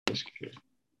this computer.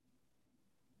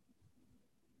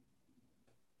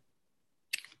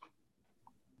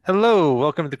 Hello,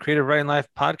 welcome to the Creative Writing Life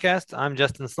podcast. I'm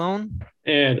Justin Sloan.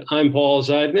 And I'm Paul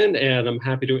Zeidman, and I'm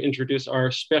happy to introduce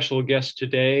our special guest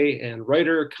today, and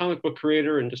writer, comic book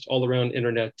creator, and just all-around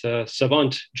internet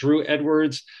savant, Drew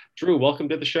Edwards. Drew, welcome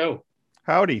to the show.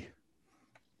 Howdy.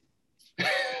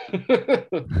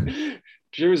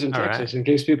 Drew's in All Texas, right. in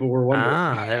case people were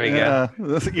wondering. There we go.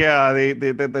 Yeah,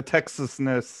 the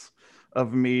Texasness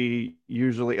of me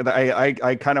usually.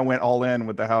 I kind of went all in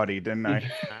with the howdy, didn't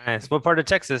I? Nice. What part of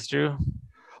Texas, Drew?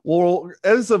 Well,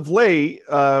 as of late,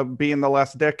 being the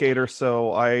last decade or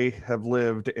so, I have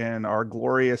lived in our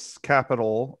glorious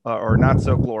capital, or not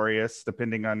so glorious,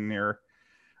 depending on your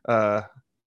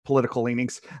political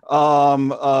leanings,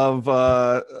 of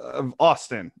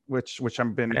Austin, which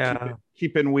I've been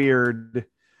keeping weird,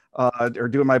 or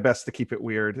doing my best to keep it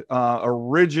weird.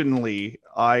 Originally,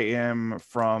 I am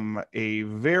from a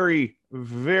very,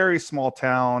 very small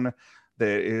town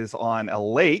that is on a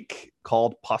lake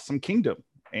called Possum Kingdom.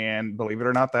 And believe it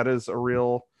or not, that is a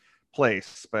real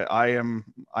place. But I am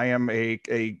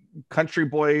a country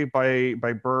boy by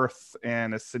birth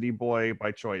and a city boy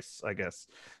by choice, I guess.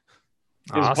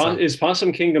 Awesome. Is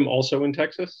Possum Kingdom also in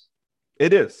Texas?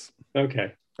 It is.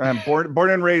 Okay. I'm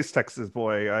born and raised Texas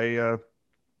boy.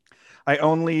 I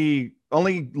only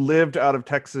lived out of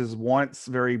Texas once,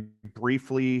 very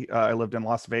briefly. I lived in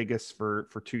Las Vegas for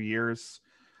 2 years.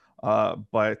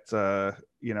 But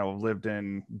lived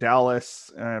in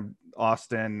Dallas,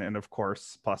 Austin, and of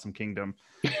course Possum Kingdom.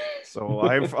 So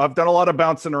I've done a lot of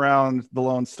bouncing around the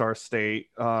Lone Star State.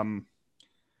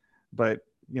 But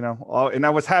and I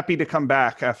was happy to come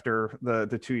back after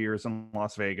the 2 years in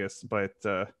Las Vegas. But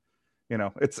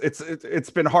it's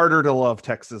been harder to love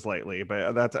Texas lately.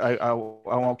 But that's I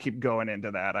won't keep going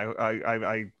into that.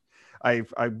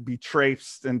 I'd be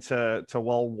traced into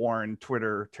well-worn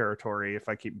Twitter territory if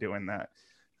I keep doing that.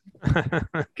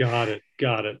 Got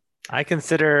it. I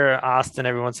consider Austin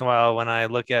every once in a while when I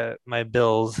look at my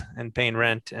bills and paying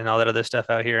rent and all that other stuff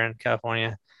out here in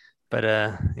California. But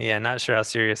not sure how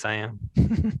serious I am.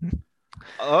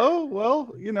 Oh,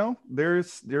 well,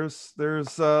 there's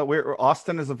where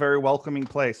Austin is a very welcoming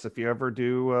place. If you ever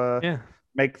do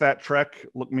make that trek,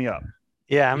 look me up.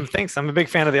 Yeah, thanks. I'm a big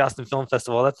fan of the Austin Film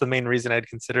Festival. That's the main reason I'd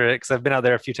consider it, because I've been out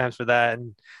there a few times for that.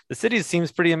 And the city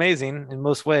seems pretty amazing in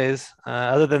most ways,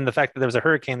 other than the fact that there was a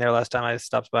hurricane there last time I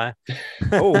stopped by.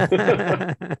 Oh.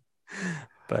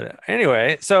 But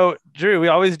anyway, so Drew, we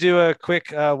always do a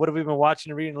quick, what have we been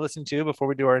watching, reading, and listening to before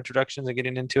we do our introductions and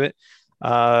getting into it.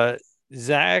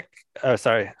 Zach,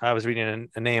 sorry, I was reading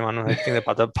a name on the thing that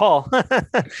popped up. Paul,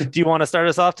 do you want to start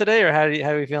us off today, or how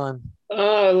are you feeling?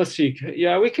 Let's see.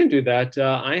 Yeah, we can do that.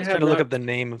 I had to look up the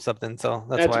name of something, so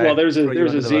that's why. Well, there's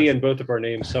a Z in both of our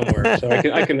names somewhere, so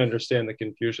I can understand the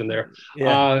confusion there.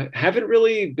 Yeah. Haven't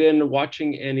really been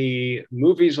watching any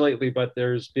movies lately, but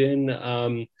there's been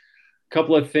a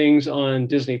couple of things on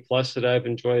Disney Plus that I've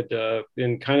enjoyed.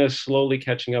 Been kind of slowly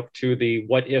catching up to the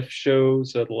What If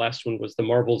shows. The last one was the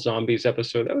Marvel Zombies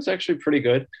episode. That was actually pretty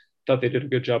good. Thought they did a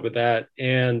good job with that.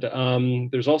 And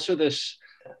there's also this.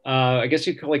 I guess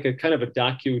you call like a kind of a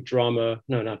docudrama,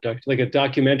 like a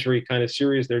documentary kind of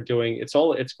series they're doing. It's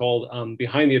called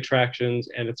Behind the Attractions,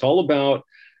 and it's all about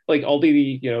like all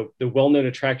the the well-known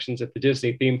attractions at the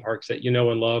Disney theme parks that you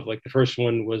know and love. Like the first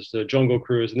one was the Jungle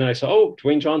Cruise, and then I saw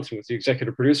Dwayne Johnson was the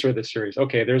executive producer of this series.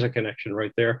 Okay, there's a connection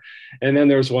right there. And then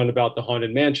there was one about the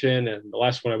Haunted Mansion, and the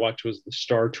last one I watched was the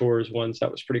Star Tours ones.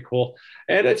 That was pretty cool,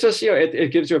 and it's just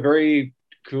it gives you a very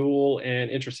cool and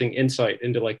interesting insight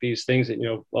into like these things that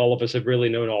all of us have really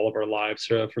known all of our lives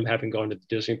from having gone to the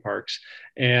Disney parks.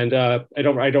 And I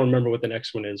don't remember what the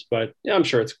next one is, but yeah, I'm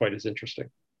sure it's quite as interesting.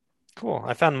 Cool.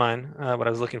 I found mine, what I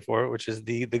was looking for, which is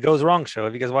the Goes Wrong show.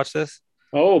 Have you guys watched this?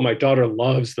 Oh, my daughter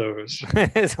loves those.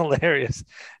 It's hilarious.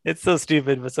 It's so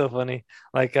stupid but so funny.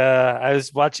 Like I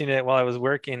was watching it while I was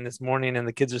working this morning, and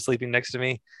the kids are sleeping next to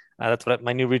me. That's what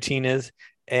my new routine is,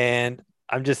 and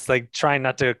I'm just like trying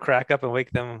not to crack up and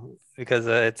wake them, because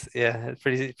it's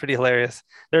pretty hilarious.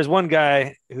 There's one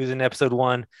guy who's in episode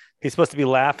 1. He's supposed to be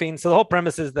laughing. So the whole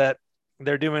premise is that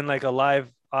they're doing like a live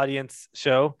audience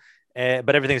show,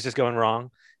 but everything's just going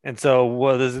wrong. And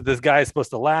so this guy is supposed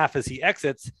to laugh as he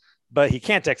exits, but he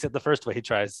can't exit the first way he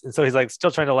tries. And so he's like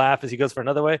still trying to laugh as he goes for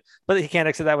another way, but he can't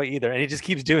exit that way either. And he just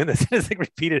keeps doing this. It's like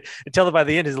repeated until by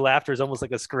the end, his laughter is almost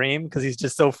like a scream because he's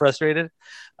just so frustrated.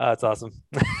 It's awesome.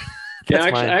 Yeah,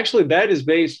 actually, that is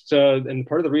based, and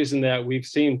part of the reason that we've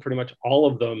seen pretty much all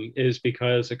of them is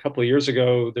because a couple of years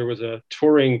ago there was a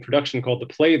touring production called The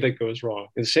Play That Goes Wrong.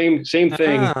 And same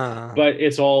thing, but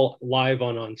it's all live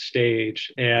on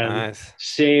stage and Nice.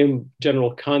 same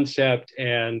general concept.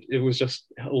 And it was just,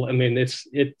 I mean, it's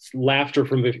laughter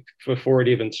from before it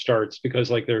even starts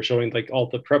because like they're showing like all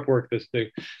the prep work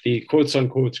the quotes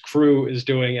unquote crew is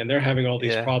doing, and they're having all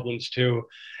these problems too.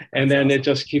 And then it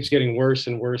just keeps getting worse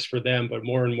and worse for them, but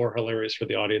more and more hilarious for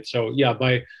the audience. So yeah,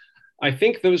 I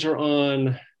think those are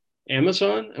on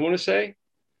Amazon, I want to say.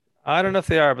 I don't know if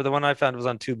they are, but the one I found was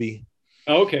on Tubi.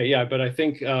 Okay, yeah, but I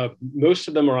think most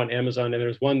of them are on Amazon, and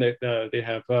there's one that they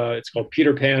have. It's called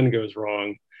Peter Pan Goes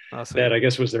Wrong. That I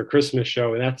guess was their Christmas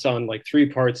show, and that's on like 3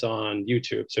 parts on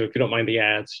YouTube. So if you don't mind the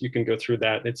ads, you can go through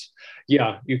that.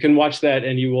 You can watch that,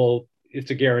 and you will.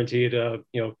 It's a guaranteed,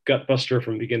 gut buster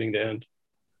from beginning to end.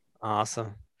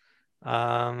 Awesome.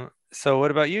 So what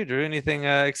about you, Drew? Anything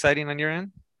exciting on your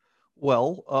end?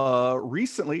 Well,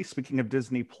 recently, speaking of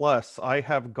Disney Plus, I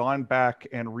have gone back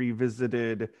and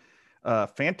revisited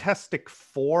Fantastic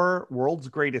Four: World's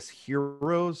Greatest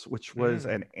Heroes, which was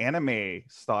an anime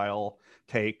style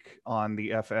take on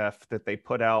the FF that they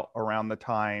put out around the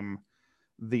time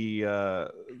the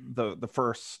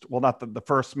first, well, not the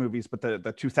first movies, but the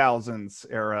 2000s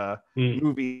era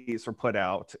movies were put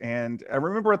out. And I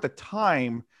remember at the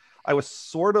time I was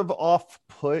sort of off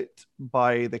put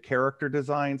by the character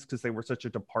designs because they were such a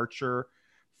departure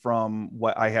from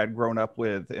what I had grown up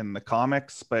with in the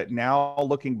comics. But now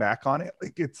looking back on it,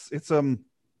 like it's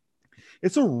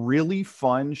a really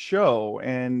fun show,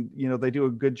 and they do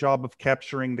a good job of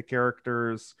capturing the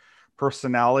characters'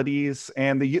 personalities.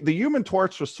 And the Human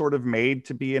Torch was sort of made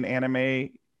to be an anime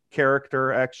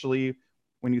character, actually,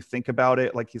 when you think about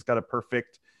it. Like, he's got a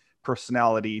perfect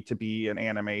personality to be an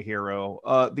anime hero.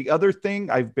 The other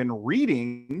thing I've been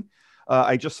reading,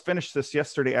 I just finished this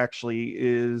yesterday actually,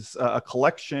 is a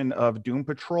collection of Doom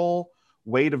Patrol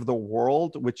Weight of the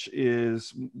World, which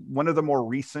is one of the more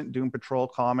recent Doom Patrol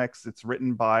comics. It's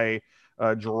written by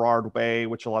Gerard Way,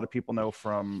 which a lot of people know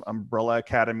from Umbrella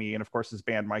Academy, and of course his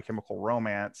band My Chemical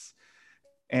Romance.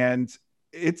 And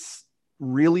it's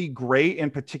really great.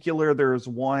 In particular, there's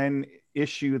one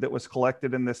issue that was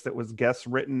collected in this that was guest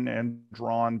written and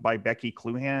drawn by Becky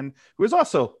Cluhan, who is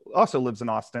also lives in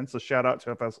Austin. So shout out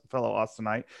to a fellow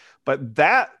Austinite. But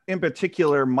that in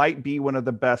particular might be one of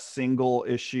the best single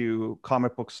issue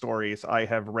comic book stories I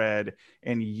have read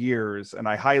in years. And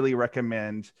I highly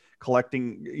recommend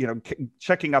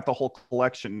checking out the whole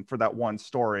collection for that one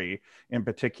story in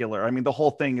particular. I mean, the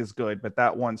whole thing is good, but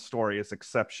that one story is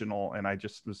exceptional. And I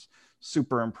just was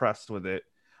super impressed with it.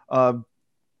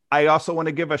 I also want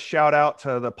to give a shout out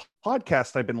to the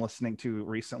podcast I've been listening to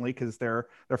recently, because they're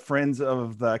friends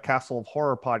of the Castle of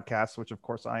Horror podcast, which of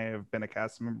course I have been a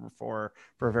cast member for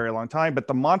a very long time. But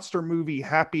the Monster Movie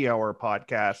Happy Hour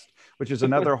podcast, which is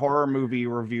another horror movie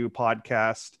review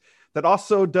podcast that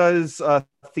also does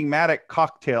thematic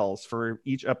cocktails for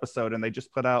each episode. And they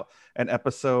just put out an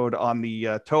episode on the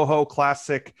Toho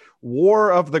classic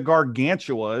War of the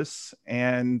Gargantuas.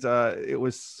 And it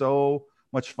was so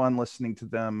much fun listening to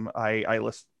them. I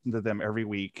listen to them every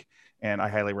week, and I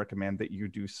highly recommend that you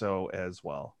do so as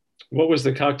well. What was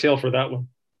the cocktail for that one?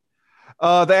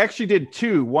 They actually did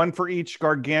 2, one for each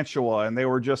Gargantua, and they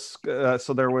were just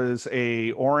so there was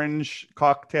a orange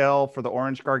cocktail for the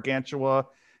orange Gargantua,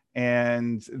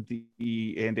 and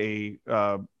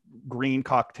a green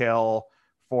cocktail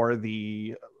for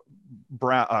the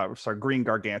green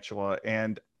Gargantua.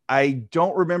 And I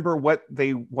don't remember what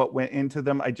went into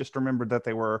them. I just remembered that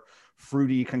they were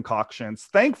fruity concoctions.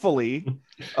 Thankfully,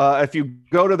 if you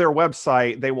go to their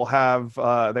website, they will have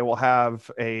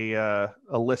a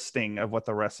listing of what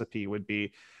the recipe would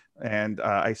be, and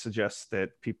I suggest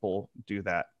that people do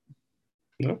that.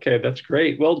 Okay, that's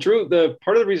great. Well, Drew, the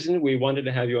part of the reason we wanted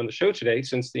to have you on the show today,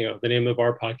 since the name of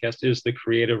our podcast is The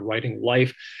Creative Writing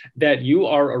Life, that you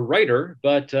are a writer,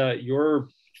 but your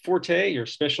forte, your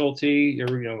specialty, your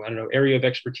area of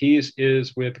expertise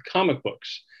is with comic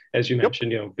books, as you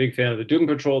mentioned. Big fan of the Doom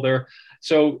Patrol there.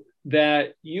 So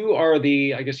that you are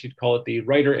I guess you'd call it the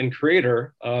writer and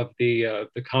creator of the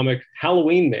comic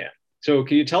Halloween Man. So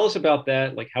can you tell us about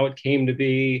that, like how it came to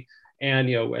be, and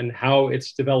and how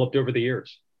it's developed over the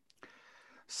years?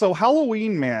 So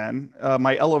Halloween Man,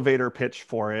 my elevator pitch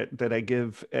for it that I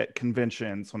give at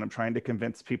conventions when I'm trying to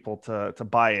convince people to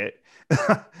buy it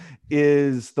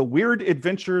is the weird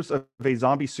adventures of a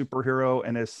zombie superhero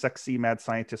and his sexy mad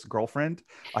scientist girlfriend.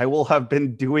 I will have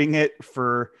been doing it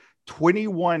for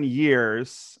 21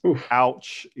 years. Oof.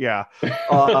 Ouch. Yeah.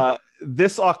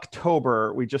 This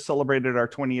October, we just celebrated our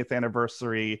 20th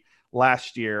anniversary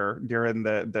last year during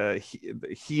the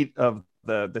heat of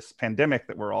this pandemic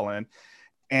that we're all in.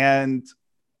 And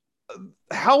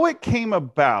how it came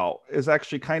about is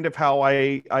actually kind of how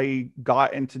I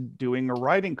got into doing a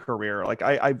writing career. Like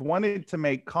I've wanted to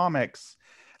make comics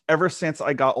ever since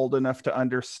I got old enough to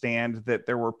understand that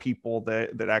there were people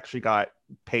that actually got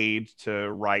paid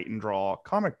to write and draw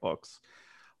comic books.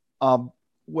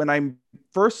 When I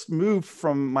first moved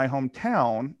from my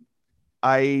hometown,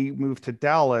 I moved to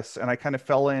Dallas, and I kind of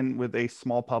fell in with a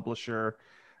small publisher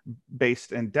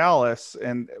based in Dallas.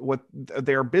 And what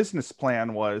their business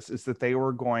plan was is that they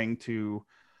were going to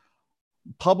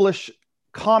publish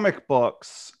comic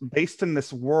books based in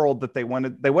this world that they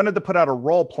wanted to put out a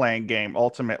role-playing game,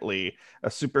 ultimately a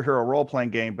superhero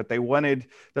role-playing game, but they wanted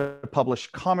to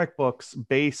publish comic books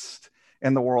based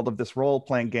in the world of this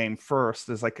role-playing game first,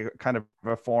 as like a kind of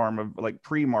a form of like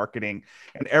pre-marketing.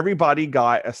 And everybody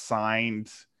got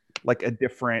assigned like a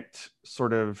different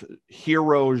sort of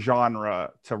hero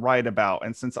genre to write about.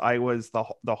 And since I was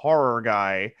the horror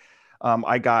guy,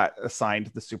 I got assigned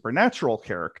the supernatural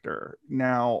character.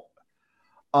 Now,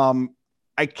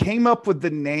 I came up with the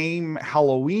name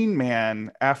Halloween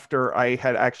Man after I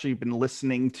had actually been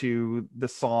listening to the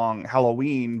song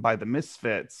Halloween by the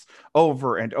Misfits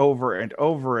over and over and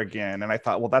over again. And I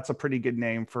thought, well, that's a pretty good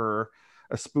name for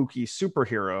a spooky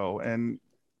superhero. And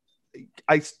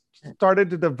I started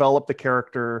to develop the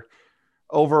character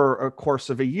over a course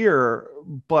of a year.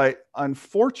 But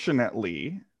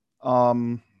unfortunately,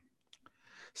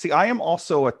 see, I am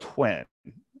also a twin.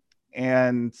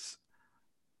 And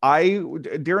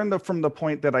from the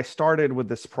point that I started with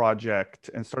this project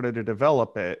and started to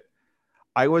develop it,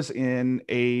 I was in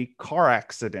a car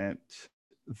accident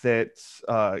that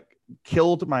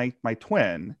killed my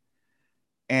twin,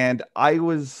 and I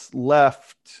was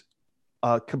left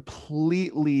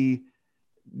completely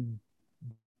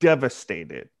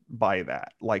devastated by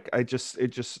that. Like it just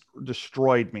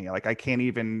destroyed me. Like I can't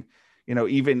even,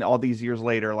 even all these years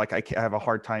later, like I have a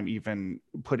hard time even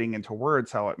putting into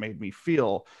words how it made me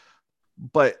feel.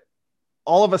 But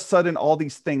all of a sudden, all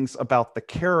these things about the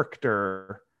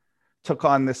character took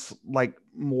on this like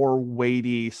more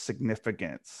weighty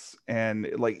significance. And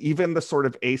like even the sort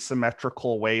of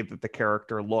asymmetrical way that the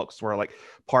character looks, where like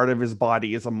part of his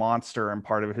body is a monster and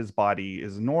part of his body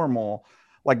is normal,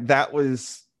 like that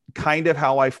was kind of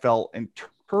how I felt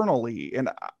internally. And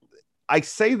I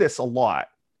say this a lot.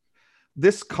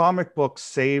 This comic book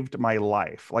saved my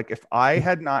life. Like if I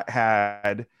had not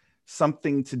had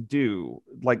something to do,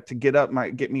 like to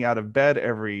get me out of bed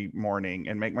every morning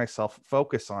and make myself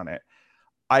focus on it,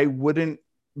 I wouldn't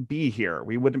be here.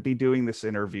 We wouldn't be doing this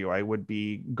interview. I would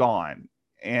be gone.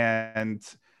 And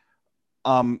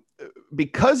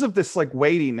because of this like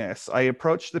weightiness, I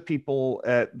approached the people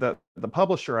at the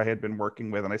publisher I had been working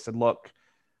with, and I said, look,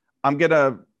 I'm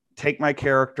gonna take my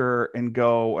character and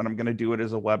go, and I'm going to do it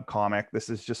as a web comic. This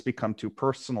has just become too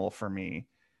personal for me.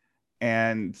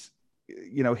 And,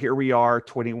 here we are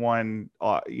 21,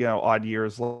 odd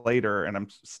years later, and I'm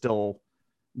still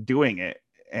doing it.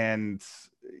 And,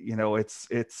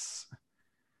 it's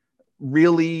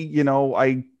really,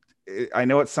 I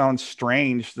know it sounds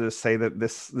strange to say that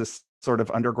this sort of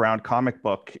underground comic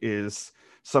book is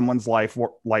someone's life's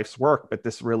work, but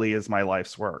this really is my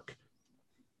life's work.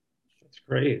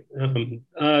 Great.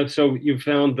 So you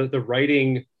found that the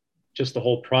writing, just the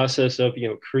whole process of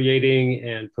creating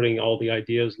and putting all the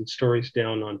ideas and stories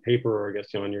down on paper, or I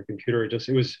guess on your computer, it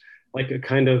was like a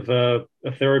kind of a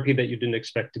therapy that you didn't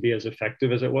expect to be as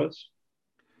effective as it was.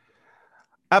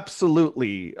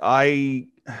 Absolutely. Like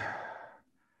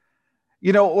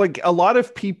a lot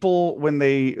of people when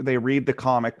they read the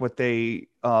comic, what they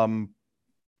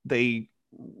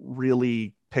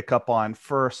really pick up on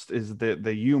first is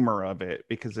the humor of it,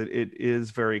 because it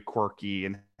is very quirky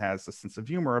and has a sense of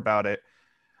humor about it.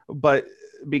 But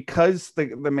because the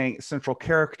main central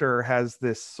character has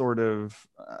this sort of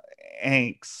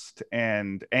angst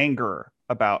and anger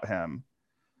about him,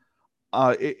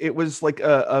 it was like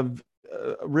a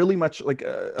really much like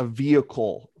a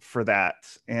vehicle for that.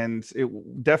 And it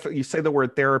definitely, you say the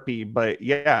word therapy, but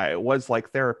yeah, it was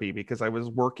like therapy, because I was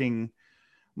working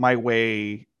my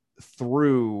way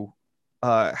through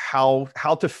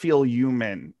how to feel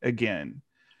human again.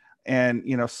 And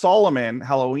Solomon,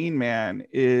 Halloween Man,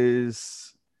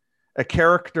 is a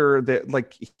character that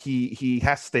like he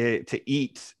has to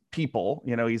eat people.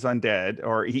 He's undead,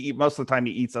 or most of the time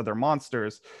he eats other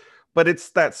monsters. But it's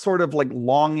that sort of like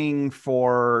longing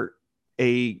for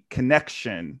a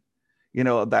connection.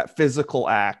 that physical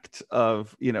act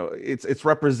of, it's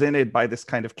represented by this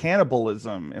kind of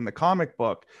cannibalism in the comic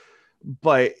book.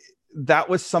 But that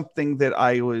was something that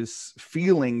I was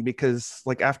feeling because,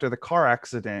 like, after the car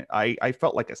accident, I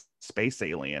felt like a space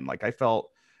alien. Like, I felt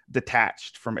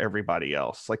detached from everybody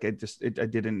else. Like, I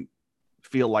didn't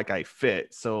feel like I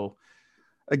fit. So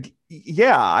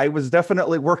yeah, I was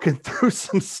definitely working through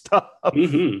some stuff.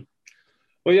 Mm-hmm.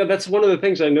 Well, yeah, that's one of the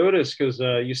things I noticed because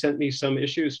you sent me some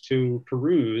issues to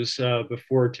peruse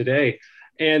before today.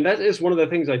 And that is one of the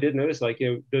things I did notice. Like,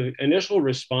 the initial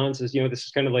response is, this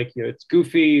is kind of like, it's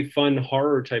goofy, fun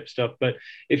horror type stuff. But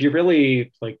if you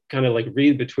really like kind of like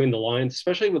read between the lines,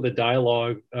 especially with the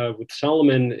dialogue with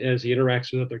Solomon as he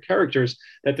interacts with other characters,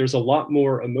 that there's a lot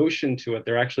more emotion to it.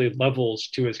 There are actually levels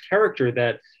to his character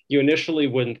that you initially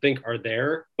wouldn't think are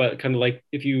there, but kind of like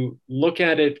if you look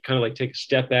at it, kind of like take a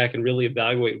step back and really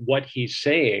evaluate what he's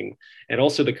saying and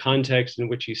also the context in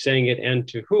which he's saying it and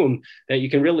to whom, that you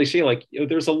can really see like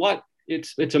there's a lot.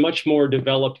 It's a much more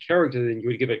developed character than you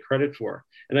would give it credit for,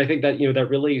 and I think that that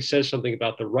really says something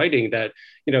about the writing. That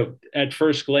at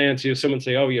first glance, someone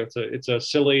say, oh, it's a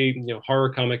silly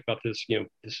horror comic about this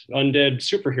this undead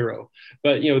superhero,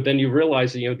 but then you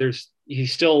realize that he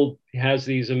still has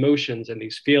these emotions and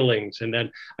these feelings. And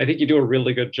then I think you do a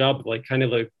really good job of like kind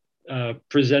of like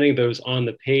presenting those on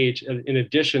the page in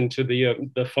addition to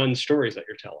the fun stories that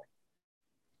you're telling.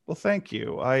 Well, thank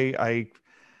you.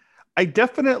 I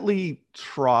definitely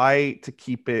try to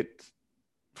keep it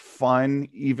fun,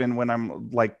 even when I'm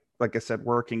like I said,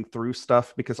 working through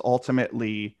stuff, because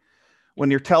ultimately when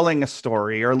you're telling a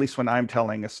story, or at least when I'm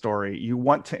telling a story, you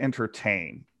want to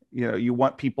entertain. You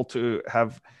want people to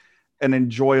have an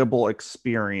enjoyable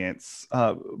experience,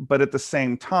 but at the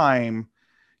same time,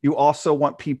 you also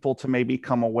want people to maybe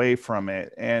come away from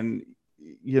it. And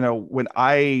when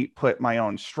I put my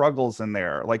own struggles in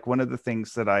there, like one of the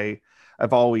things that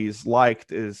I've always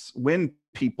liked is when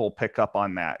people pick up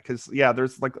on that, because yeah,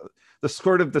 there's like the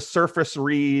sort of the surface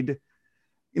read,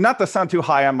 not to sound too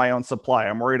high on my own supply.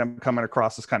 I'm worried I'm coming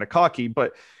across as kind of cocky,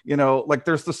 but like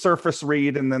there's the surface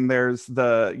read, and then there's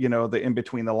the the in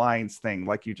between the lines thing,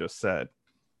 like you just said.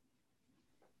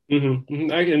 Mm-hmm.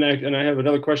 Mm-hmm. I have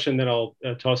another question that I'll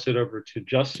toss it over to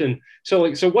Justin. So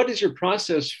what is your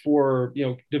process for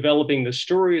developing the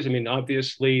stories? I mean,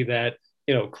 obviously that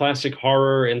classic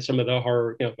horror and some of the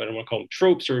horror, I don't want to call them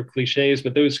tropes or cliches,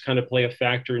 but those kind of play a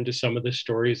factor into some of the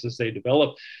stories as they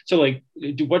develop. So like,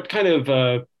 what kind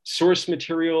of source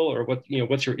material, or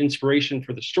what's your inspiration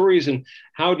for the stories, and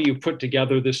how do you put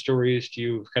together the stories? Do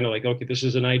you kind of like, okay, this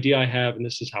is an idea I have and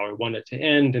this is how I want it to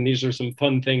end, and these are some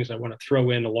fun things I want to throw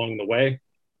in along the way?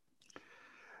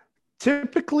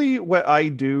 Typically what I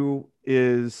do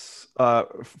is,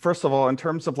 first of all, in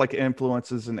terms of like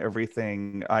influences and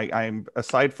everything, I'm,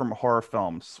 aside from horror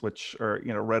films, which are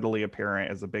readily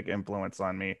apparent as a big influence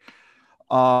on me,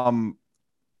 um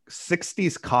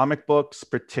 60s comic books,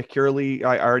 particularly.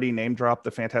 I already name dropped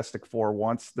the Fantastic Four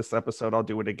once this episode. I'll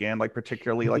do it again. Like,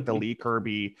 particularly like the Lee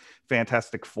Kirby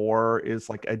Fantastic Four is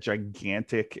like a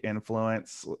gigantic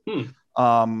influence.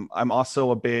 I'm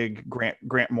also a big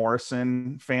Grant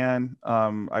Morrison fan.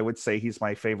 I would say he's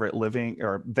my favorite living,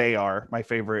 or they are my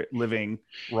favorite living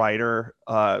writer.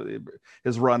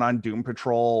 His run on Doom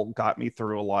Patrol got me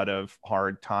through a lot of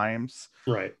hard times.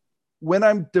 Right. When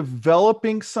I'm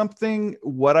developing something,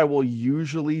 what I will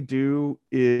usually do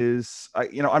is, I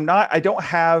don't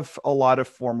have a lot of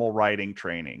formal writing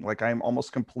training. Like, I'm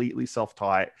almost completely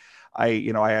self-taught. I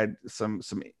had some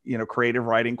creative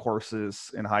writing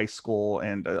courses in high school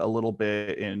and a little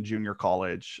bit in junior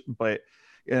college. But,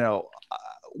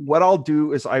 what I'll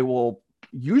do is I will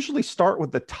usually start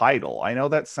with the title. I know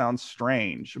that sounds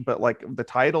strange, but like the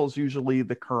title is usually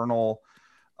the kernel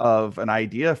of an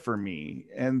idea for me,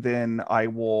 and then I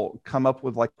will come up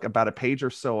with like about a page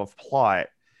or so of plot,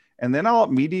 and then I'll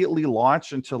immediately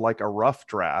launch into like a rough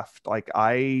draft. Like,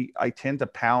 I tend to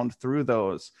pound through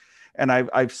those, and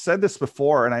I've said this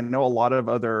before, and I know a lot of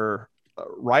other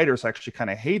writers actually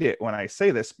kind of hate it when I say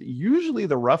this, but usually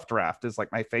the rough draft is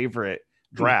like my favorite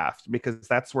draft, because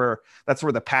that's where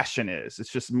the passion is. It's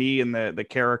just me and the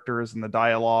characters and the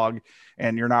dialogue,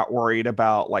 and you're not worried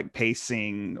about like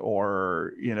pacing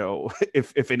or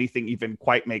if anything even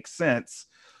quite makes sense.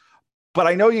 But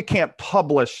I know you can't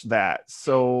publish that,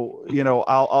 so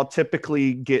I'll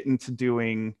typically get into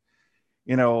doing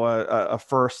a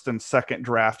first and second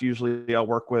draft. Usually I'll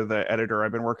work with an editor.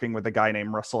 I've been working with a guy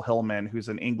named Russell Hillman, who's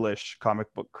an English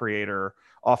comic book creator,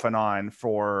 off and on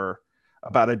for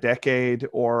about a decade.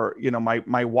 Or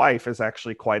my wife is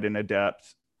actually quite an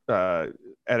adept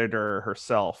editor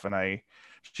herself, and I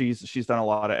She's done a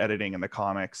lot of editing in the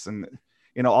comics, and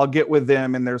I'll get with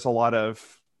them, and there's a lot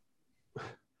of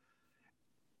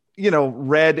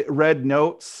red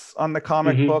notes on the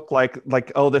comic book,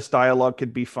 like, oh, this dialogue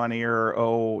could be funnier,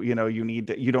 oh, you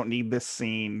don't need this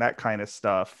scene, that kind of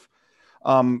stuff.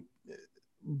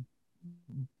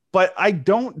 But I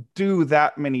don't do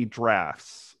that many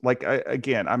drafts. Like,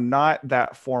 I'm not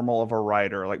that formal of a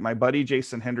writer. Like my buddy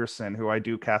Jason Henderson, who I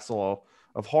do Castle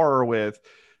of Horror with,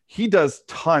 he does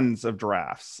tons of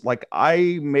drafts. Like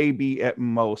I maybe at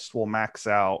most will max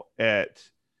out at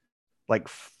like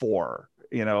 4.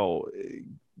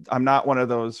 I'm not one of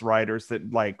those writers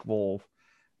that like will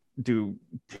do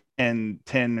 10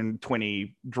 and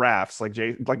 20 drafts. Like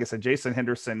I said, Jason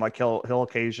Henderson, like he'll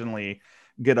occasionally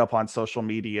get up on social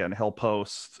media and he'll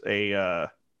post a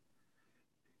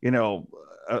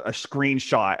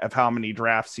screenshot of how many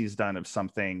drafts he's done of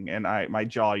something, and my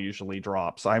jaw usually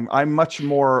drops. I'm much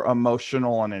more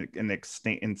emotional and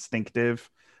instinctive.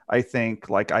 I think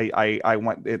like I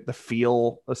want it to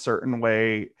feel a certain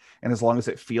way, and as long as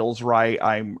it feels right,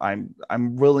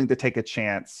 I'm willing to take a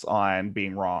chance on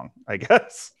being wrong, I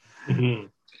guess. Mm-hmm.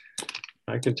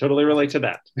 I can totally relate to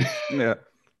that.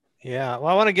 Yeah. Well,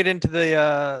 I want to get into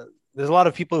there's a lot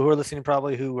of people who are listening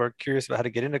probably who are curious about how to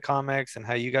get into comics and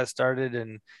how you got started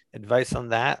and advice on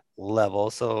that level.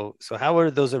 So how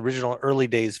were those original early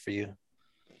days for you?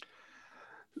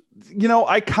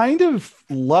 I kind of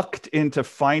lucked into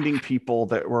finding people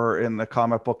that were in the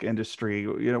comic book industry.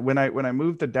 When I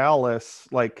moved to Dallas,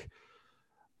 like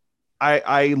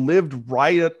I lived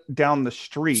right down the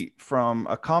street from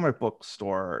a comic book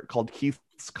store called Keith's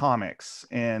Comics,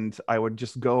 and I would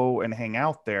just go and hang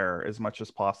out there as much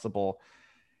as possible.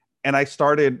 And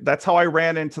that's how I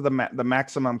ran into the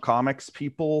Maximum Comics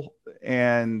people,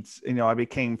 and I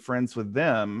became friends with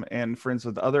them and friends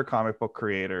with other comic book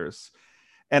creators.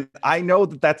 And I know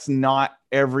that that's not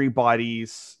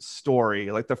everybody's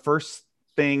story. Like the first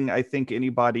thing I think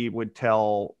anybody would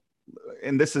tell,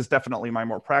 and this is definitely my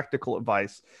more practical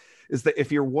advice, is that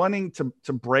if you're wanting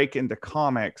to break into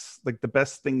comics, like the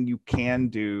best thing you can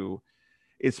do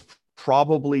is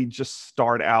probably just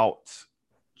start out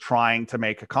trying to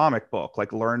make a comic book,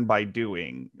 like learn by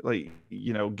doing, like,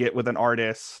 get with an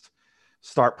artist,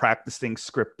 start practicing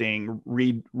scripting,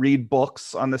 read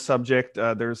books on the subject.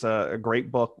 There's a great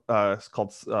book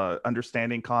called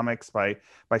Understanding Comics by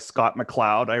Scott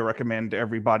McCloud. I recommend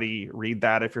everybody read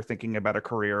that if you're thinking about a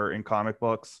career in comic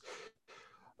books.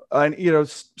 And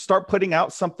start putting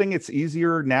out something. It's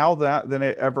easier now than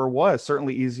it ever was.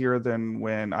 Certainly easier than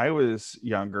when I was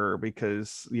younger,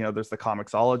 because there's the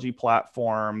Comixology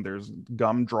platform, there's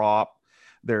Gumdrop,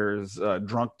 there's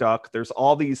Drunk Duck, there's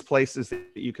all these places that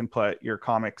you can put your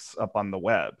comics up on the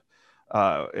web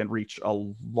and reach a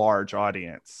large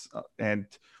audience. And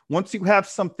once you have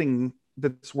something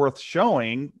that's worth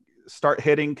showing, start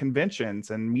hitting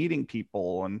conventions and meeting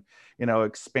people and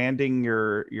expanding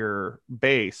your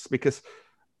base, because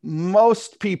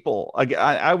most people,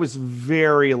 I was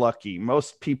very lucky,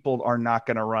 most people are not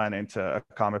going to run into a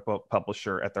comic book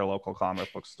publisher at their local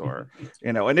comic book store.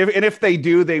 And if they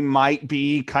do, they might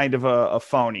be kind of a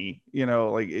phony.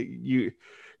 Like the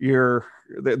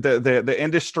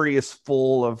industry is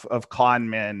full of con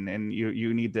men, and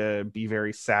you need to be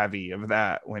very savvy of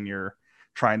that when you're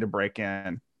trying to break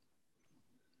in.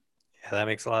 Yeah, that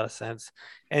makes a lot of sense.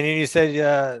 And you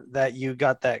said that you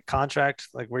got that contract,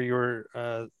 like where you were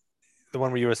the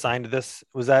one where you were assigned to this.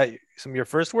 Was that some of your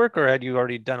first work, or had you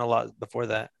already done a lot before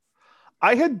that?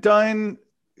 I had done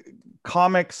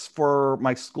comics for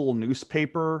my school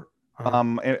newspaper.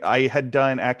 I had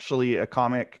done actually a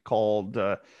comic called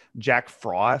Jack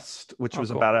Frost, which was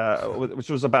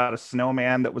about a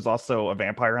snowman that was also a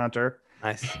vampire hunter.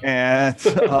 Nice. And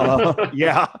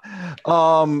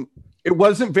it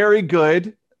wasn't very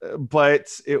good,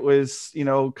 but it was,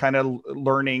 kind of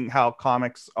learning how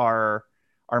comics are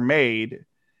made,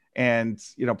 and,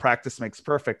 practice makes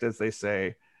perfect, as they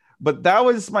say. But that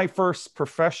was my first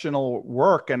professional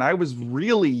work, and I was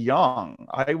really young.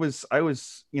 I was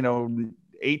 18,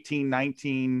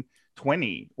 19,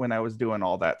 20 when I was doing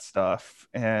all that stuff.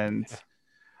 And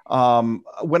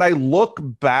when I look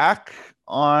back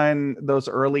on those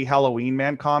early Halloween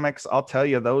Man comics, I'll tell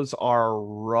you, those are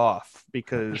rough,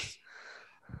 because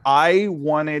I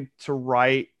wanted to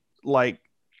write like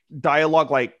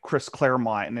dialogue like Chris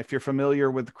Claremont. And if you're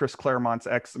familiar with Chris Claremont's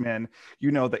X-Men,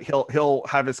 that he'll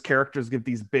have his characters give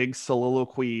these big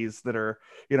soliloquies that are,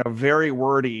 very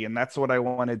wordy. And that's what I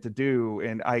wanted to do.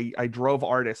 And I drove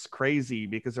artists crazy,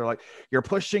 because they're like, you're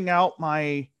pushing out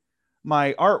my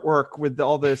artwork with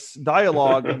all this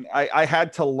dialogue. And I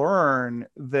had to learn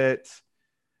that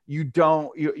you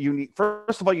don't you need,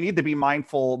 first of all, you need to be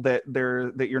mindful that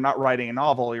you're not writing a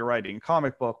novel, you're writing a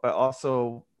comic book, but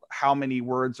also how many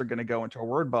words are going to go into a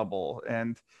word bubble.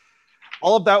 And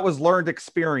all of that was learned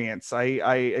experience. I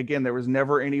again, there was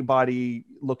never anybody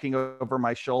looking over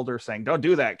my shoulder saying, don't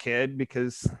do that, kid,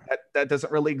 because that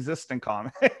doesn't really exist in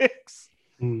comics.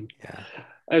 Yeah.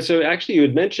 So actually, you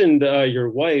had mentioned your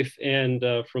wife, and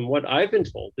from what I've been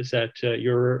told, is that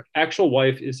your actual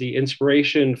wife is the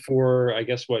inspiration for, I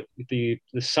guess, what the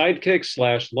sidekick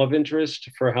slash love interest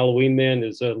for Halloween Man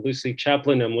is Lucy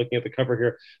Chaplin. I'm looking at the cover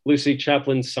here, Lucy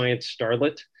Chaplin's Science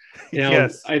Starlet. Now,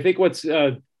 Yes. I think what's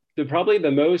probably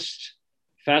the most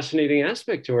fascinating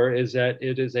aspect to her is that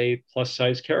it is a plus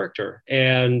size character,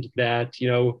 and that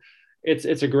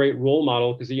it's a great role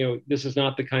model, because this is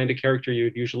not the kind of character you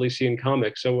would usually see in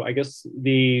comics. So I guess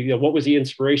what was the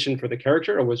inspiration for the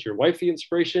character, or was your wife the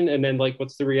inspiration? And then like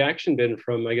what's the reaction been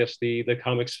from, I guess, the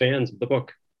comics fans of the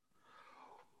book?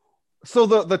 So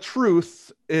the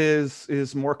truth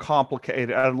is more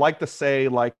complicated. I'd like to say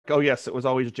like, oh yes, it was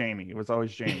always Jamie. It was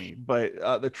always Jamie.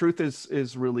 But the truth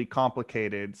is really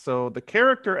complicated. So the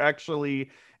character actually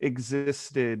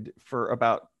existed for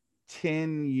about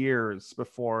 10 years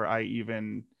before I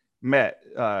even met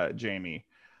Jamie.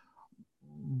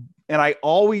 And I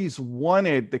always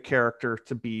wanted the character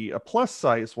to be a plus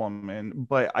size woman,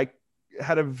 but I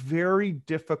had a very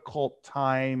difficult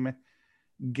time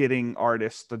getting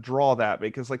artists to draw that,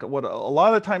 because like what a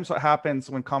lot of the times what happens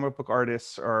when comic book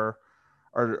artists are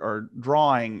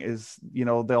drawing is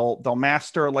they'll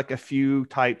master like a few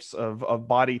types of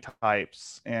body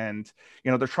types, and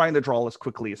they're trying to draw as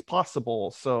quickly as possible.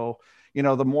 So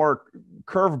the more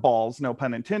curveballs, no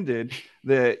pun intended,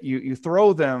 that you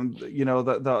throw them,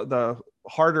 the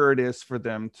harder it is for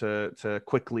them to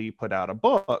quickly put out a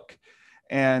book.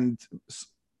 And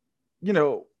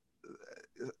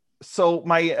so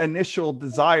my initial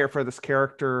desire for this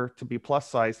character to be plus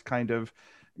size kind of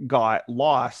got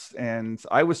lost, and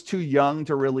I was too young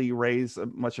to really raise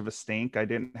much of a stink. I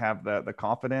didn't have the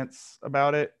confidence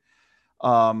about it.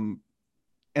 And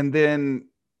then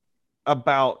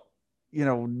about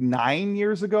 9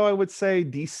 years ago, I would say,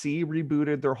 DC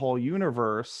rebooted their whole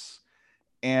universe,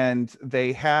 and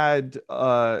they had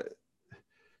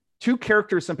two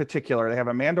characters in particular. They have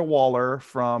Amanda Waller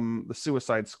from the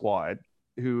Suicide Squad,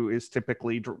 who is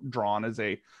typically drawn as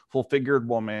a full-figured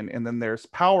woman, and then there's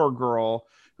Power Girl,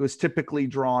 who is typically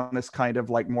drawn as kind of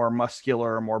like more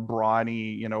muscular, more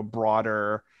brawny,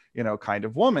 broader, kind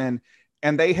of woman.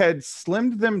 And they had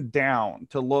slimmed them down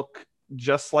to look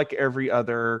just like every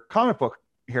other comic book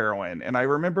heroine. And I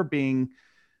remember being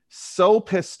so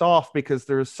pissed off because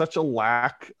there's such a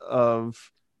lack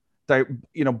of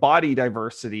body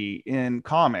diversity in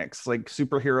comics. Like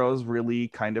superheroes really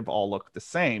kind of all look the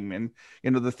same. And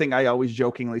the thing I always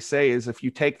jokingly say is, if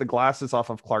you take the glasses off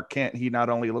of Clark Kent, he not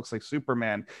only looks like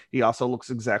Superman, he also looks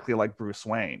exactly like Bruce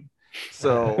Wayne.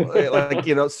 So like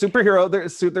superhero,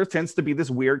 there tends to be this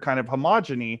weird kind of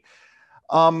homogeny,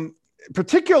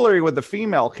 particularly with the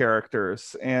female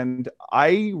characters. And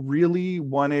I really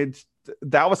wanted,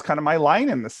 that was kind of my line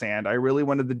in the sand. I really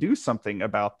wanted to do something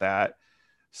about that.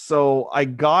 So I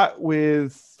got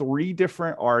with 3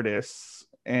 different artists,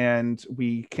 and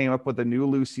we came up with a new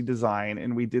Lucy design,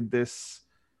 and we did this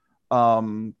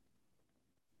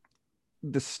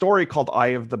story called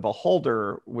Eye of the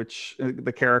Beholder, which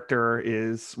the character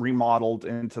is remodeled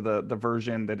into the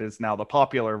version that is now the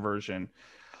popular version.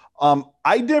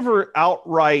 I never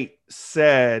outright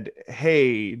said,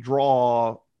 hey,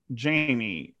 draw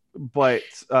Jamie. But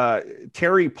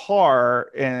Terry Parr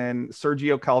and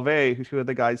Sergio Calvé, who are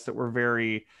the guys that were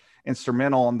very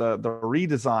instrumental in the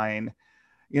redesign.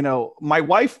 My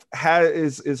wife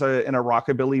is in a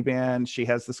rockabilly band. She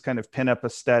has this kind of pinup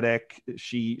aesthetic.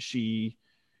 She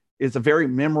is a very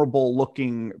memorable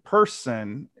looking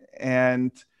person,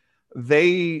 and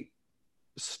they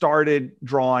started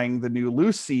drawing the new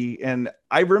Lucy. And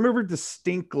I remember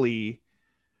distinctly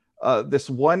this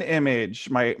one image.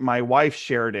 My wife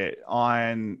shared it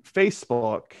on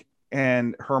Facebook,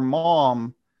 and her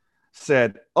mom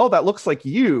said, "Oh, that looks like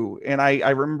you." And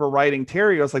I remember writing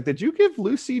Terry, I was like, "Did you give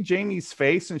Lucy Jamie's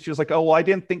face?" And she was like, "Oh, well, I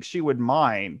didn't think she would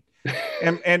mind."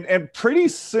 and pretty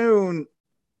soon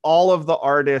all of the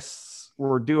artists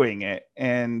were doing it.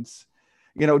 And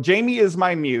Jamie is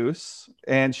my muse,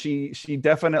 and she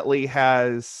definitely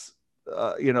has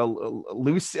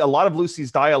Lucy, a lot of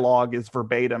Lucy's dialogue is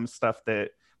verbatim stuff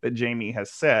that Jamie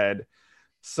has said.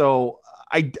 So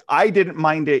I didn't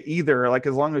mind it either. Like,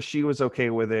 as long as she was okay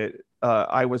with it,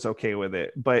 I was okay with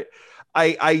it. But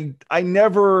I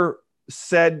never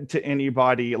said to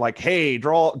anybody like, hey,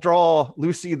 draw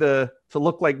Lucy to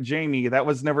look like Jamie. That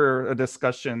was never a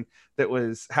discussion that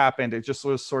was happened. It just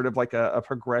was sort of like a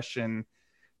progression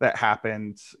that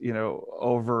happened,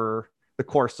 over the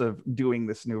course of doing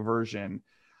this new version.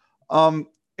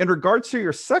 In regards to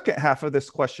your second half of this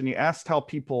question, you asked how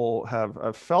people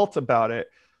have felt about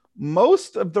it.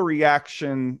 Most of the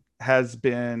reaction has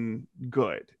been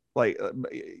good. Like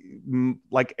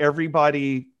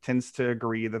everybody tends to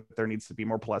agree that there needs to be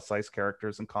more plus size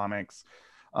characters in comics.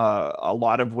 A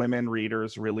lot of women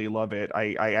readers really love it.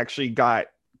 I actually got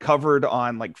covered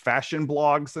on like fashion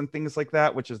blogs and things like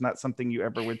that, which is not something you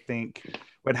ever would think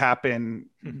would happen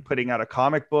putting out a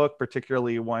comic book,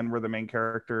 particularly one where the main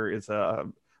character is a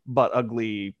butt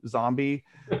ugly zombie.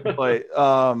 But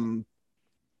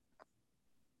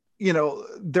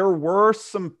there were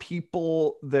some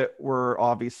people that were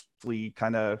obviously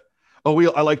kind of, I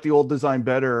like the old design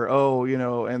better.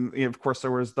 And of course there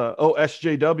was the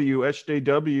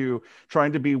SJW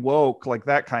trying to be woke, like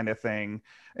that kind of thing.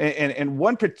 And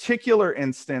one particular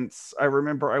instance, I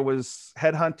remember I was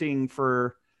headhunting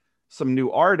for some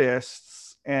new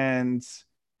artists, and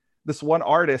this one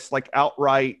artist like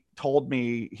outright told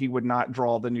me he would not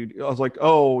draw the new. I was like,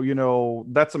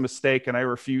 that's a mistake, and I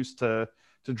refuse to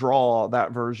draw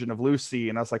that version of Lucy.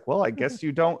 And I was like, well, I guess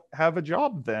you don't have a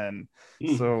job then.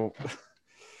 So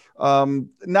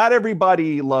not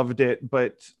everybody loved it,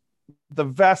 but the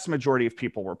vast majority of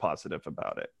people were positive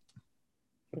about it.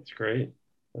 That's great.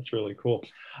 That's really cool.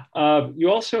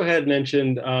 You also had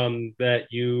mentioned that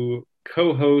you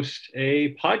co-host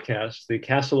a podcast, the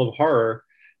Castle of Horror.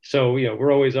 So,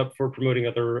 we're always up for promoting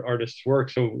other artists'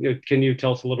 work. So can you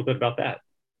tell us a little bit about that?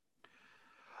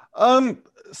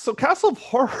 So Castle of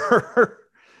Horror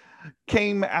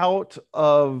came out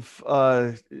of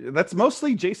that's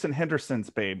mostly Jason Henderson's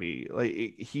baby.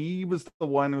 Like he was the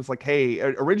one who was like, hey,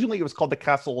 originally it was called the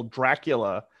Castle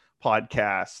Dracula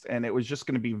podcast, and it was just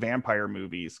going to be vampire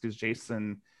movies because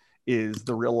Jason is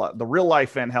the real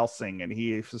life Van Helsing, and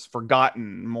he has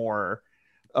forgotten more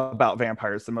about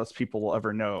vampires than most people will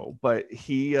ever know. But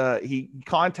he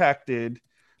contacted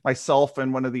myself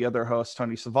and one of the other hosts,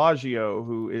 Tony Savaggio,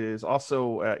 who is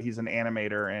also he's an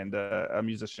animator and a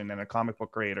musician and a comic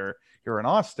book creator here in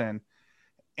Austin.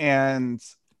 And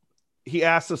he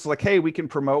asked us like, hey, we can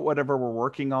promote whatever we're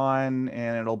working on,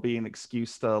 and it'll be an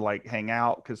excuse to like hang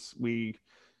out, because we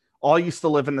all used to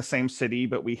live in the same city,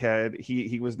 but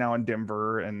he was now in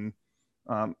Denver, and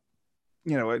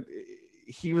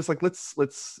he was like, let's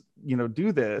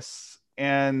do this.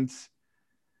 And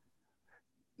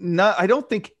I don't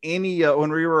think any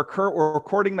when we were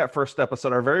recording that first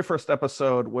episode, our very first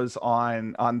episode was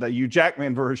on the Hugh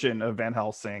Jackman version of Van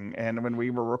Helsing, and when we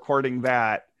were recording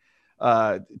that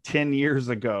 10 years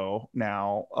ago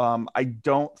now, I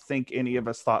don't think any of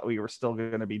us thought we were still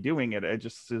going to be doing it. It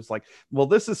just is like, well,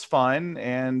 this is fun,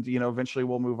 and eventually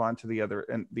we'll move on to the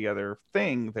other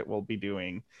thing that we'll be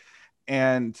doing.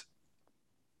 And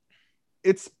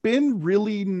it's been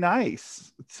really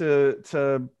nice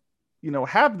to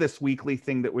have this weekly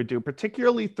thing that we do,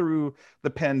 particularly through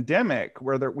the pandemic,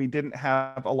 where we didn't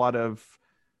have a lot of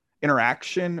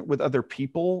interaction with other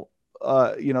people.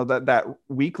 That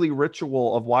weekly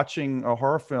ritual of watching a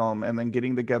horror film and then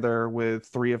getting together with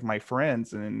three of my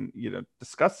friends and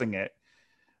discussing it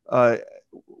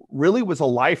really was a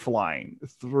lifeline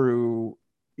through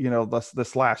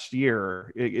this last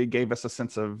year. It gave us a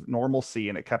sense of normalcy,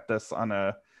 and it kept us on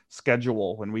a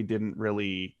schedule when we didn't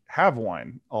really have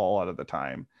one a lot of the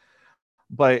time.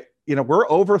 But we're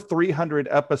over 300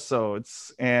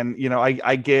 episodes, and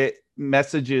I get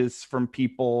messages from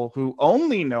people who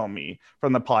only know me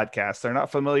from the podcast. They're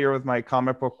not familiar with my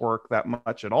comic book work that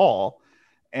much at all.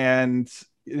 And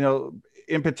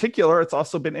in particular, it's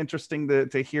also been interesting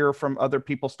to hear from other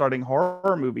people starting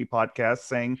horror movie podcasts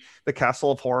saying the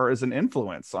Castle of Horror is an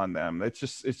influence on them.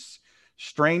 It's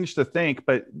strange to think,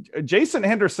 but Jason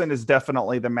Henderson is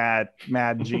definitely the mad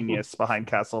genius behind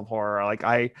Castle of Horror. Like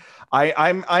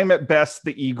I'm at best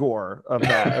the Igor of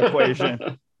that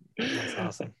equation. That's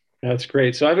awesome. That's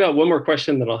great. So I've got one more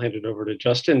question, then I'll hand it over to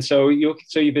Justin. So you've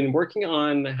been working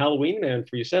on Halloween Man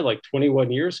for, you said, like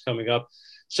 21 years coming up.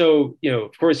 So,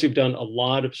 of course, you've done a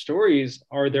lot of stories.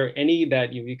 Are there any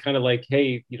that you kind of like,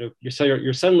 hey,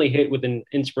 you're suddenly hit with an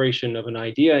inspiration of an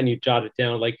idea and you jot it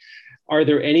down? Like, are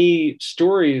there any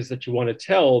stories that you want to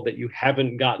tell that you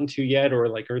haven't gotten to yet? Or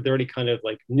like, are there any kind of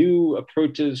like new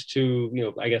approaches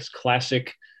to, I guess,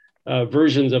 classic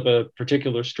versions of a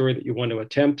particular story that you want to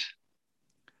attempt?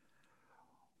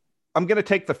 I'm going to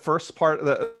take the first part,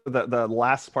 the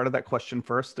last part of that question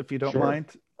first, if you don't mind.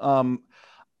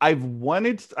 I want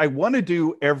to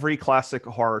do every classic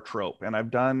horror trope, and I've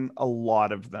done a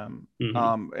lot of them.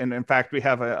 And in fact, we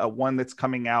have a one that's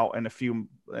coming out in a few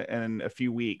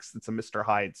weeks. It's a Mr.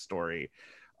 Hyde story.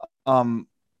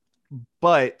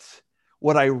 But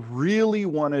what I really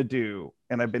want to do,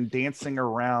 and I've been dancing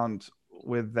around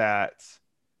with that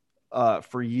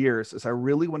for years, is I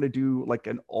really want to do like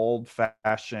an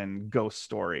old-fashioned ghost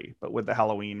story, but with the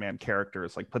Halloween Man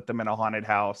characters, like put them in a haunted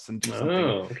house and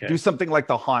do something like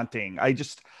The Haunting.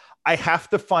 I have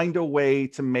to find a way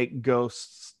to make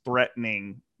ghosts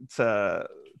threatening to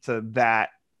that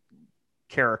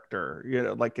character. You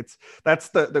know, like that's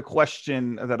the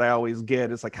question that I always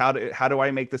get is like, how do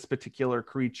I make this particular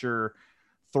creature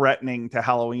threatening to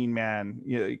Halloween Man?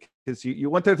 You know, because you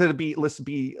want there to be, let's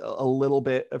be a little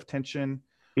bit of tension.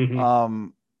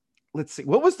 Let's see,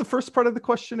 what was the first part of the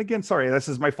question again? Sorry, this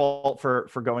is my fault for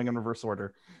going in reverse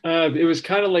order. It was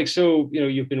kind of like, so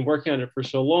you've been working on it for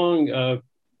so long.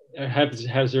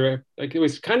 Has there, like, it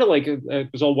was kind of like it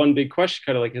was all one big question,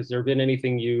 kind of like, has there been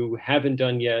anything you haven't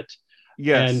done yet?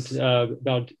 Yes. And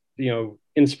about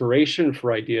inspiration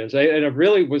for ideas.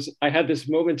 I had this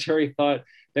momentary thought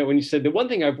that when you said the one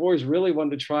thing I've always really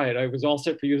wanted to try it, I was all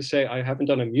set for you to say I haven't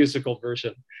done a musical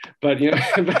version, but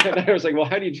but I was like, well,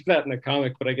 how do you do that in a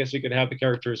comic? But I guess you could have the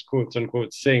characters quotes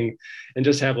unquote sing and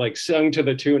just have like sung to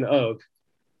the tune of.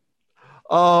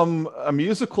 A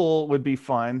musical would be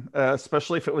fun,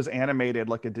 especially if it was animated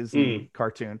like a Disney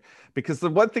cartoon, because the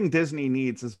one thing Disney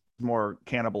needs is more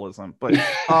cannibalism. But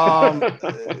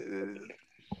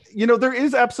there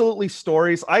is absolutely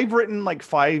stories. I've written like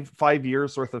five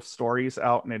years worth of stories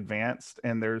out in advance,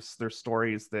 and there's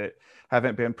stories that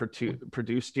haven't been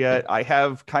produced yet. I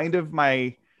have kind of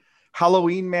my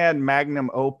Halloween Man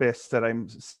magnum opus that I'm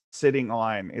sitting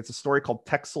on. It's a story called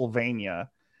Texylvania.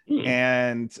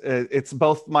 And it's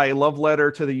both my love letter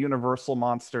to the Universal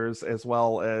monsters as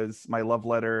well as my love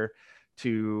letter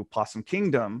to Possum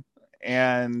Kingdom.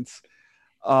 And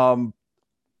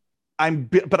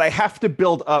but I have to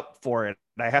build up for it.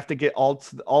 I have to get all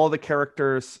of the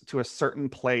characters to a certain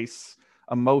place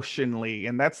emotionally,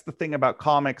 and that's the thing about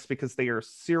comics, because they are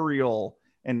serial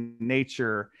in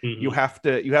nature. You have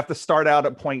to start out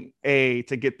at point A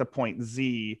to get to point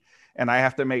Z. And I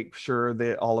have to make sure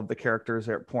that all of the characters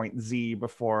are at point Z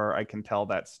before I can tell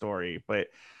that story. But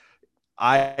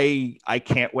I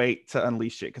can't wait to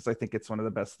unleash it, because I think it's one of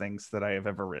the best things that I have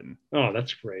ever written. Oh,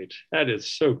 that's great. That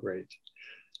is so great.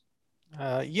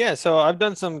 Yeah, so I've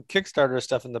done some Kickstarter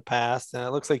stuff in the past, and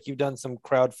it looks like you've done some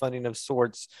crowdfunding of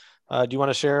sorts. Do you want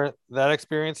to share that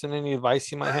experience and any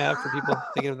advice you might have for people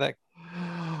thinking of that?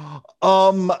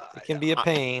 It can be a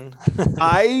pain.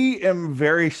 I am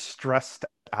very stressed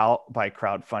out by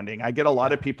crowdfunding. I get a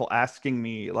lot of people asking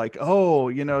me like, oh,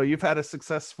 you've had a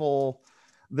successful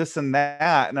this and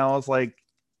that. And I was like,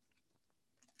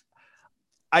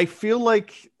 I feel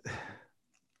like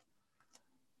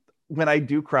when I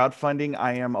do crowdfunding,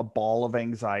 I am a ball of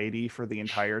anxiety for the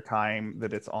entire time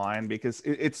that it's on, because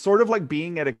it's sort of like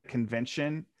being at a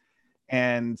convention.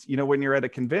 And, when you're at a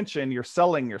convention, you're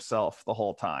selling yourself the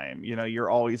whole time, you're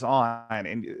always on.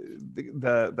 And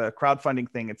the crowdfunding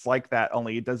thing, it's like that,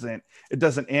 only it doesn't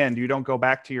end. You don't go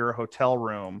back to your hotel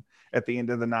room at the end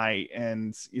of the night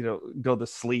and, go to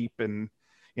sleep. And,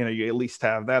 you at least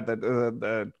have that.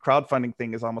 The crowdfunding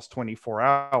thing is almost 24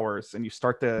 hours. And you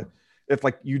start to, if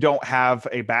like you don't have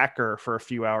a backer for a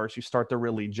few hours, you start to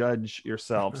really judge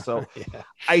yourself. So yeah.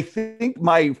 I think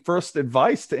my first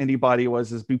advice to anybody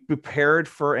is be prepared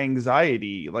for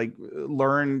anxiety. Like,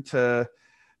 learn to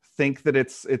think that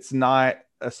it's not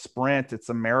a sprint, it's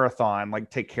a marathon. Like,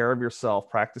 take care of yourself,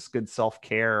 practice good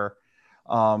self-care.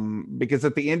 Because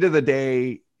at the end of the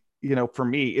day, for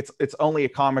me, it's only a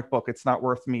comic book. It's not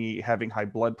worth me having high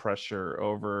blood pressure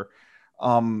over.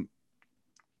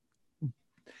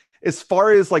 As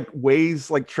far as like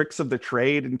ways, like tricks of the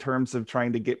trade in terms of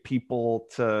trying to get people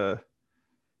to,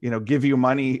 give you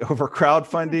money over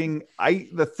crowdfunding,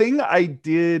 the thing I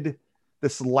did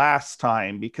this last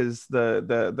time, because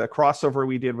the crossover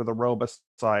we did with the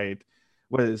Robicide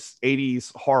was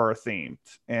 80s horror themed,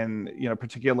 and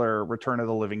particular Return of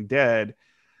the Living Dead,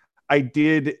 I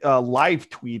did live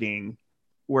tweeting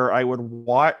where I would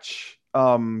watch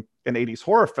an 80s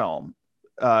horror film.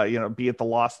 Be it The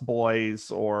Lost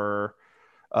Boys or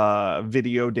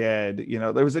Video Dead,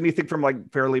 there was anything from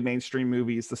like fairly mainstream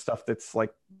movies, the stuff that's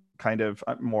like kind of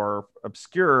more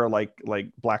obscure, like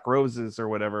Black Roses or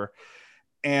whatever.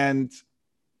 And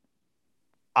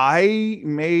I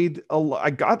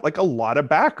got like a lot of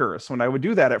backers when I would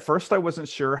do that. At first, I wasn't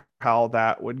sure how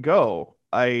that would go.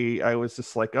 I was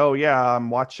just like, oh yeah,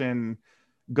 I'm watching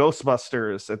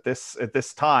Ghostbusters at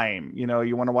this time. You know,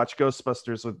 you want to watch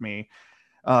Ghostbusters with me.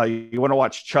 You want to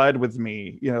watch Chud with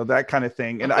me, you know, that kind of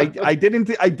thing. And I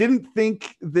didn't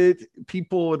think that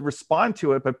people would respond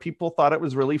to it, but people thought it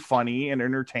was really funny and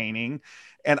entertaining.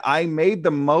 And I made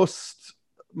the most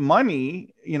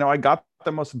money, you know, I got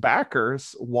the most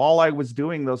backers while I was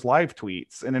doing those live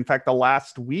tweets. And in fact, the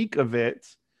last week of it,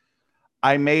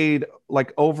 I made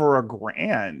like over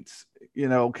 $1,000, you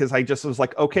know, because I just was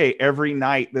like, okay, every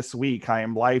night this week I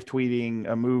am live tweeting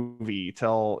a movie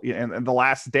and the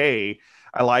last day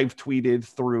I live tweeted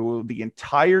through the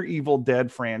entire Evil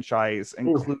Dead franchise,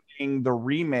 including the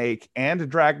remake and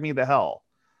Drag Me to Hell.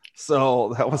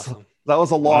 So that was awesome. That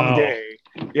was a long day.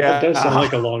 Yeah, that does sound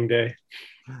like a long day.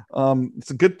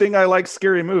 It's a good thing I like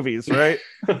scary movies, right?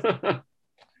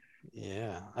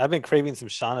 Yeah, I've been craving some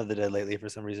Shaun of the Dead lately for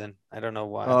some reason. I don't know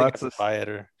why. Oh, I think buy it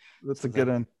or that's a good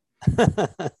one.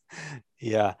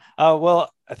 Yeah.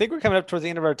 Well, I think we're coming up towards the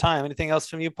end of our time. Anything else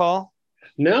from you, Paul?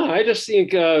 No, I just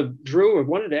think, Drew, I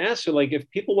wanted to ask you, like, if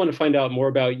people want to find out more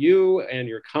about you and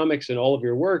your comics and all of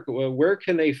your work, where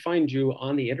can they find you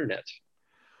on the internet?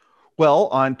 Well,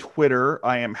 on Twitter,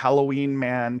 I am Halloween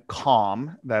Man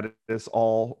Com. That is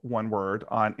all one word.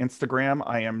 On Instagram,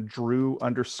 I am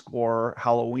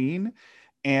Drew_Halloween.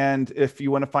 And if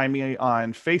you want to find me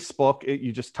on Facebook,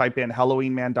 you just type in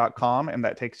HalloweenMan.com, and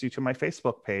that takes you to my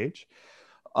Facebook page.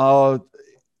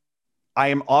 I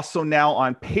am also now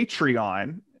on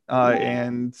Patreon,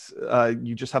 and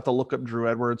you just have to look up Drew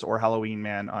Edwards or Halloween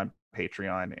Man on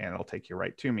Patreon, and it'll take you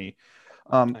right to me.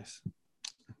 Nice.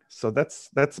 So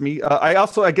that's me.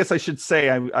 I guess I should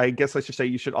say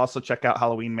you should also check out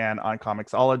Halloween Man on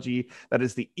Comixology. That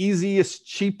is the easiest,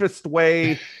 cheapest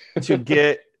way to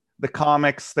get the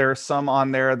comics. There are some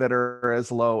on there that are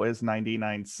as low as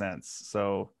 99 cents.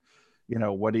 So, you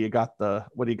know, what do you got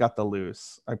to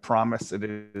lose? I promise it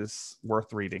is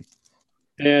worth reading.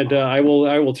 And I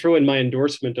will throw in my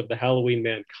endorsement of the Halloween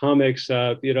Man comics.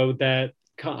 You know, that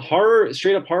horror,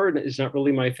 straight up horror is not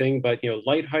really my thing, but, you know,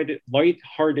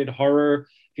 lighthearted horror,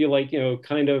 feel like, you know,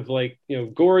 kind of like, you know,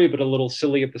 gory, but a little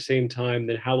silly at the same time,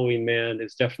 then Halloween Man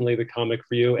is definitely the comic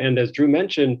for you. And as Drew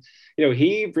mentioned, you know,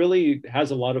 he really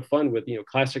has a lot of fun with, you know,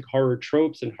 classic horror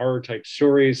tropes and horror type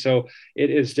stories. So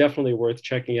it is definitely worth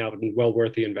checking out and well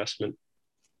worth the investment.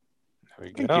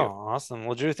 There we go. Awesome.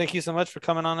 Well, Drew, thank you so much for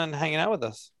coming on and hanging out with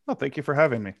us. Oh, thank you for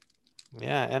having me.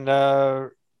 Yeah.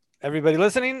 And everybody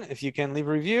listening, if you can leave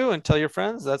a review and tell your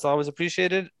friends, that's always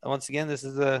appreciated. Once again, this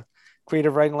is the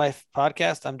Creative Writing Life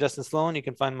podcast. I'm Justin Sloan. You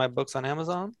can find my books on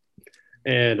Amazon.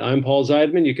 And I'm Paul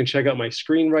Zeidman. You can check out my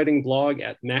screenwriting blog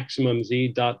at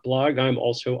maximumz.blog. I'm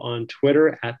also on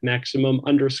Twitter at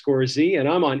maximum_Z. And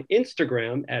I'm on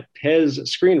Instagram at Pez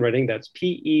Screenwriting. That's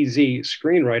PEZ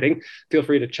Screenwriting. Feel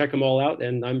free to check them all out.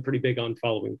 And I'm pretty big on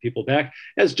following people back.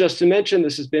 As Justin mentioned,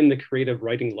 this has been the Creative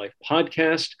Writing Life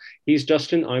podcast. He's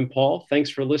Justin. I'm Paul.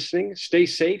 Thanks for listening. Stay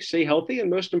safe, stay healthy,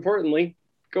 and most importantly,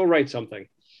 go write something.